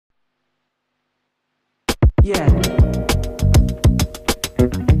Yeah.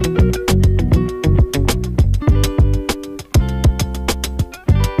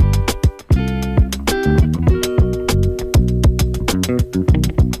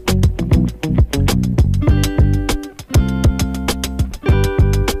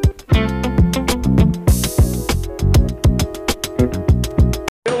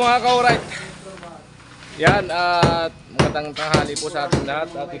 Mga ka-alright, yan at magandang tanghali po sa ating lahat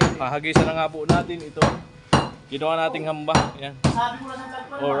at hahagisan na nga po natin ito ginawa nating hamba. Yan.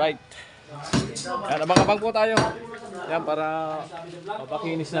 Alright, yan, abang-abang po tayo yan para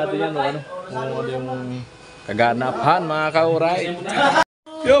mapakinis natin yan o ano yung kaganapan mga ka-alright.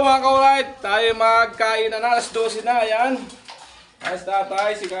 Yo mga ka-alright, tayo magkain na, alas 12 na. Yan, ayos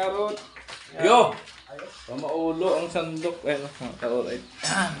tatay, si Karot. Yo, pamaulo ang sandok. Ayan, ka-alright.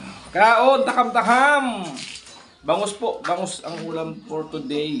 Kaon, takam-takam. Bangus po, bangus ang ulam for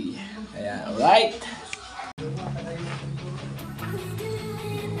today. Ayan, alright.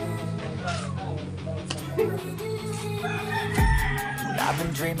 I've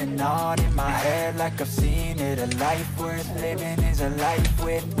been dreaming on in my head like I've seen it. A life worth living is a life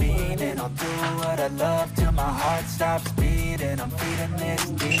with meaning. I'll do what I love till my heart stops beating. I'm feeding this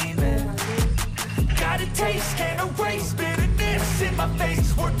demon. Got a taste, can't erase bitterness in my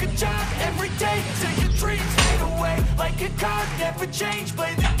face. Work a job every day till your dreams fade away. Like a card, never change.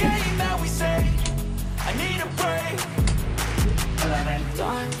 Play the game that we say. I need a break.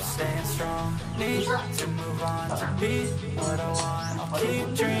 I'm staying strong. Need to move on to be what I want. I'll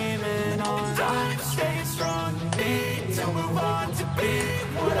keep dreaming on. I'm staying strong. Need to move on to be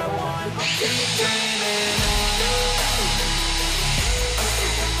what I want. I'll keep dreaming on.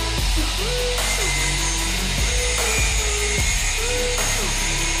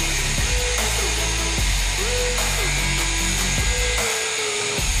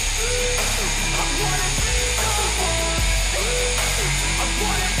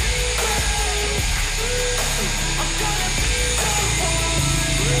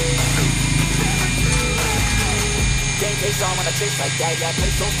 Face on when I chase like that, yeah, I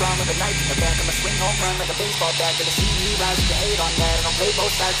play so strong with a knife in the back. I'ma swing home run like a baseball bat. Gonna see me rise, you can hate on that. I don't play both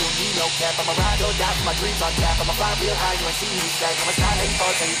sides, doing me no cap. I'ma ride or die for my dreams on tap. I'ma fly real high, you ain't see me stack. I'ma start hating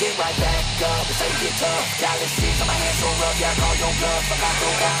falls and you get right back up. It's like get tough, calluses on my hands so rough. Yeah, I call your bluff, I'm not so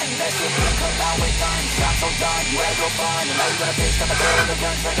fine. That shit couldn't come out with guns. I'm so done, you had your fun. And now you gonna face, I'ma throw the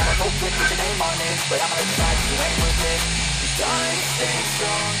guns. I got a whole clip with your name on it, but I'ma let you slide, you ain't with it. I'm staying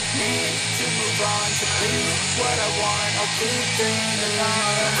strong, need to move on to be what I want. I'll keep dreaming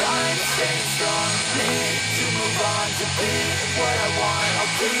on. I'm staying strong, need to move on to be what I want.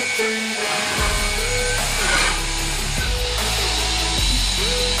 I'll keep dreaming on.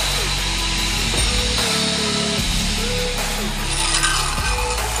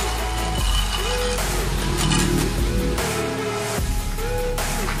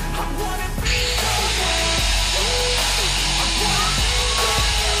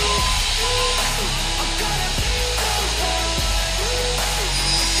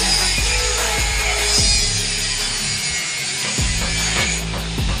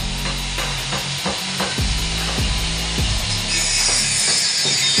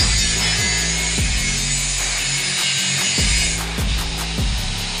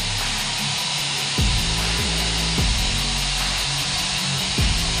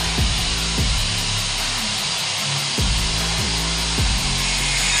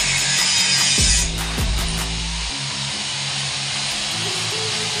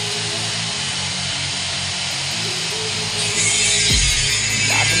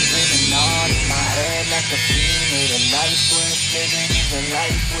 Like I've seen it, a life worth living is a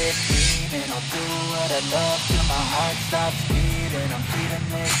life with meaning. I'll do what I love till my heart stops beating. I'm feeding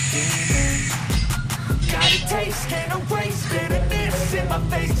this demon. Got a taste, can't erase bitterness in my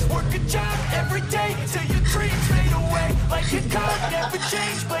face. Work a job every day till your dreams fade away. Like a card, never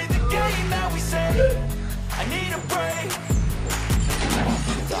change. Play the game that we say. I need a break.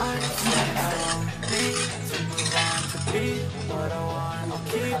 Time need to move on to be what I want. I'll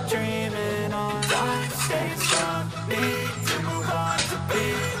keep dreaming on. I'm staying strong, need to move on to be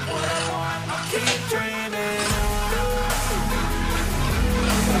what I want. I'll keep dreaming on.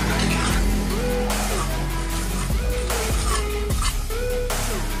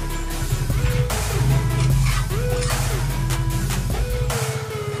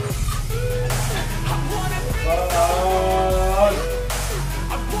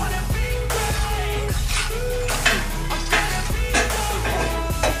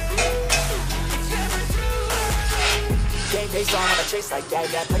 I chase like that.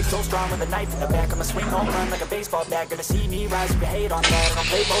 Yeah, I play so strong with a knife in the back. I'ma swing home run like a baseball bat. Gonna see me rise, you can hate on that. I don't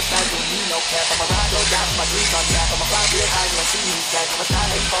play both sides, don't need no cap. I'ma ride or die for my dreams on tap. I'ma fly real high, you won't see me stack. I'ma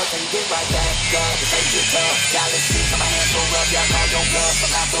shine 8 bars, and you get right back. Love, this ain't your tough. Galaxies on my hands so rough, yeah, I call your bluff. I'm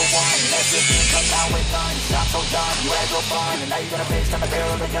not the one, unless your team comes out with guns. I'm so done, you had your fun, and now you're gonna face down the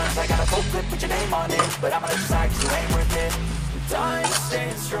barrel of guns. I got a cold clip with your name on it, but I'ma let you slide 'cause you ain't worth it. I'm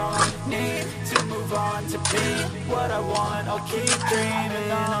staying strong, need to move on to be what I want, I'll keep dreaming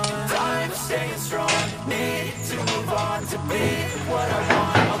on. I'm staying strong, need to move on to be what I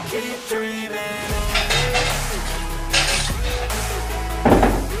want, I'll keep dreaming on.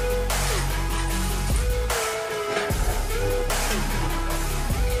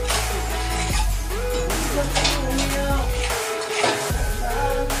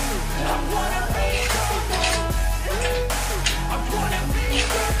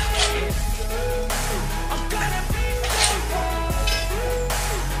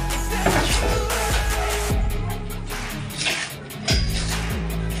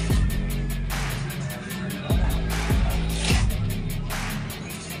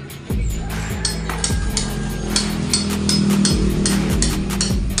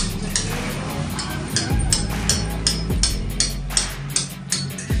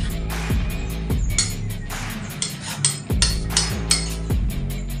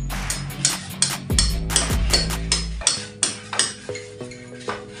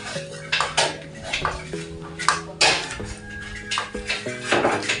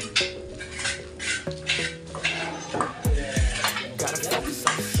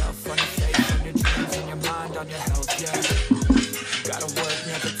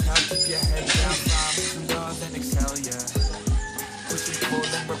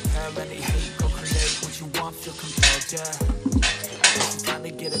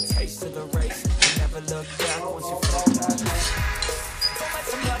 Finally get a taste of the race. You never look back once you fall back. Don't let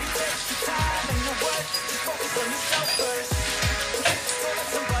somebody take your time and your worth. Just focus on yourself first. Don't let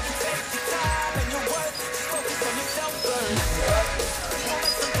somebody take your time and your worth. Just focus on yourself first. Don't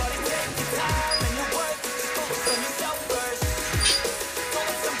let somebody take your time and your worth. Just focus on yourself first. Don't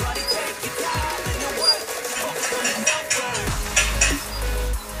let somebody take your time and your worth. Just focus on yourself first.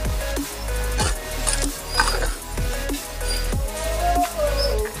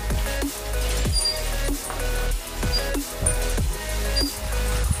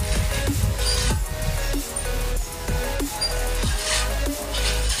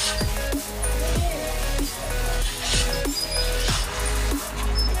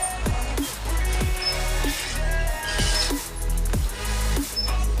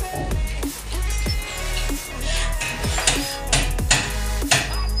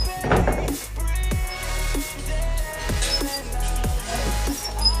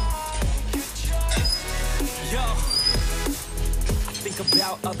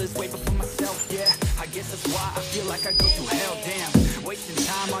 About others way before myself, yeah. I guess that's why I feel like I go through hell, damn. Wasting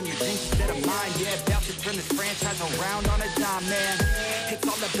time on your dreams instead of mine, yeah. About to turn this franchise around on a dime, man. It's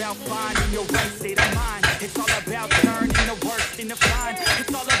all about finding your right state of mind. It's all about turning the worst into fine.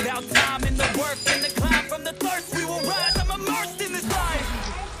 It's all about time and the work and the climb. From the thirst we will rise, I'm immersed in this life.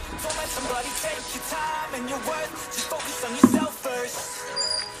 Don't let somebody take your time and your worth. Just focus on yourself first.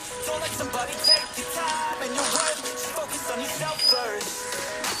 Don't let somebody take your time and your worth. Just focus on yourself first.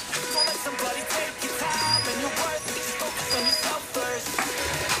 Don't let somebody take your time and your worth. Just focus on yourself first.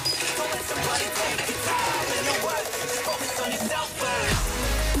 Don't let somebody take your time and your worth. Just focus on yourself first.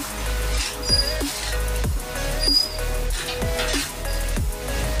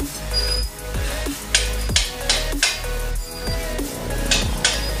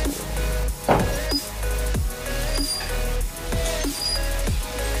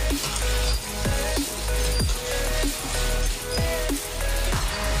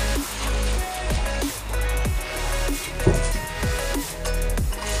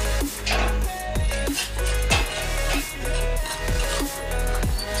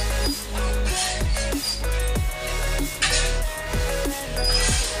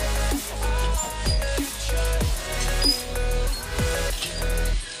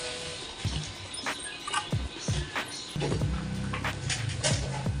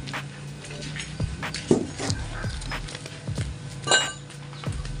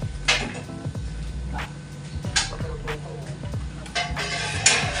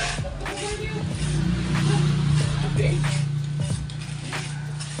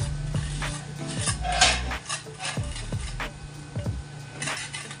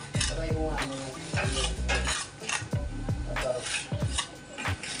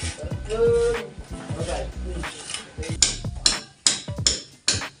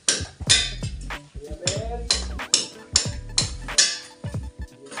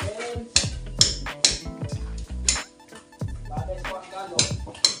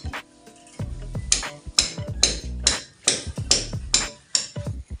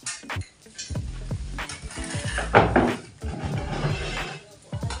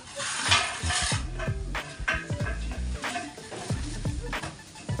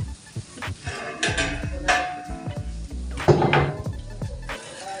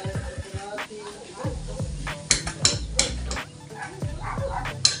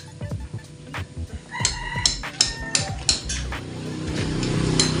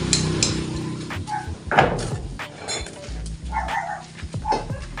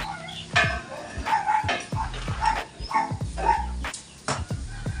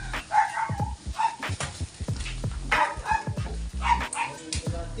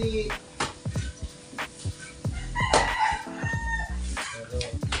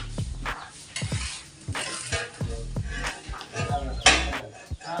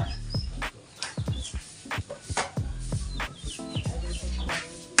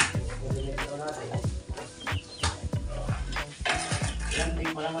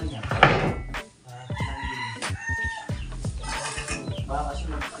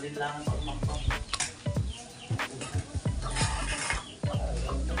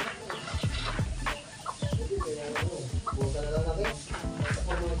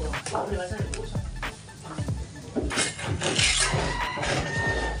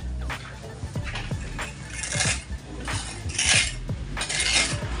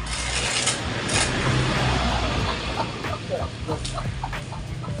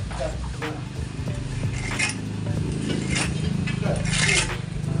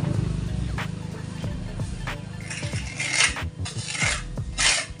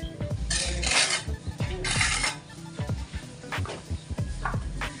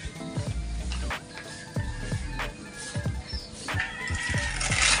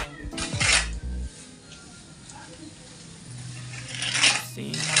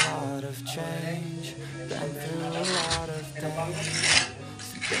 Seen a lot of change, been through a lot of things.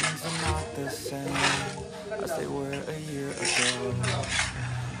 Some things are not the same as they were a year ago,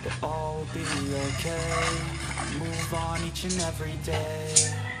 but all will be okay. I move on each and every day.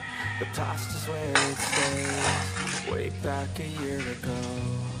 The past is where it stays, way back a year ago.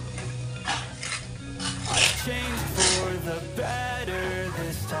 I've changed for the better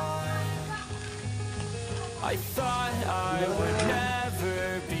this time. I thought I would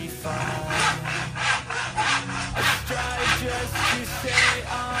never be fine. I strive just to say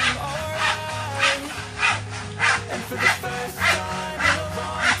I'm alright, and for the first time in a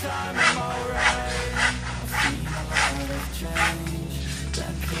long time I'm alright. I've seen a lot of change,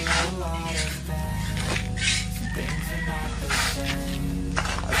 been through a lot of things. Some things are not the same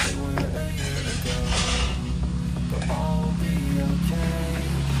as they were a year ago, but all will be okay.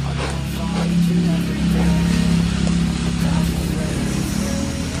 I move on each and every day.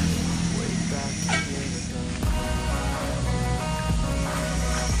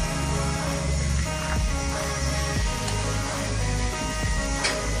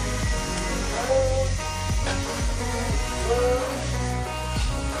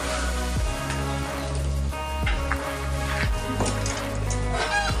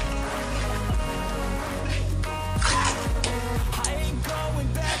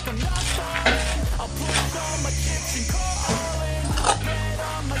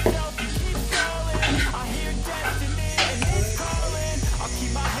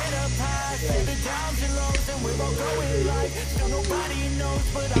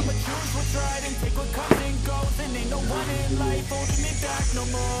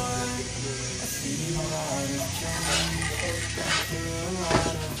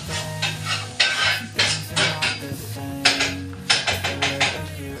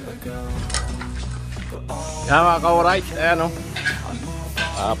 Yan mga ka-alright, ayan o.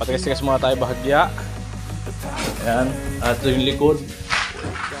 Patigas-tigas muna tayo bahagya. Ayan, at ito yung likod.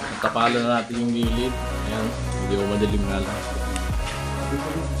 Tapalo na natin yung gilid. Ayan, hindi ko madaling nga lang.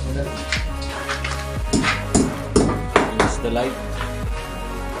 Finish the light.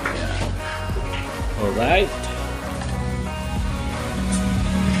 Ayan. Alright.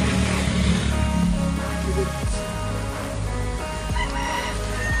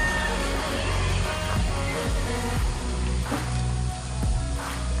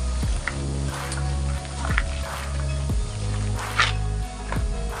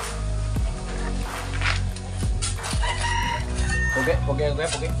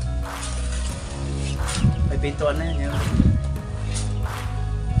 Pogi. May pintuan na yun.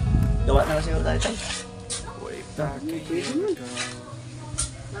 Gawa na lang siguro tayo tayo.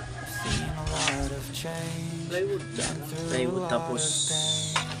 Plywood tapos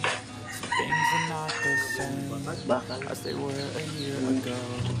bakal.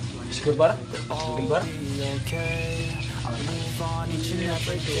 Sikul bara? Sikul bara?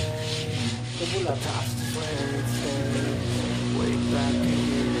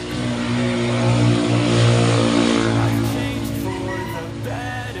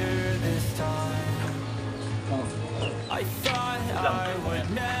 I thought I would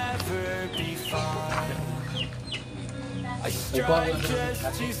never be fine. I strive just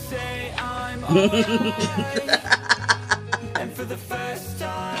to say I'm alright, and for the first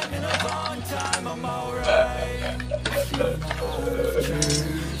time in a long time I'm alright.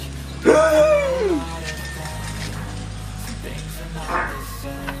 Things are not the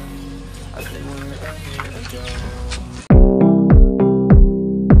same as they were a year ago.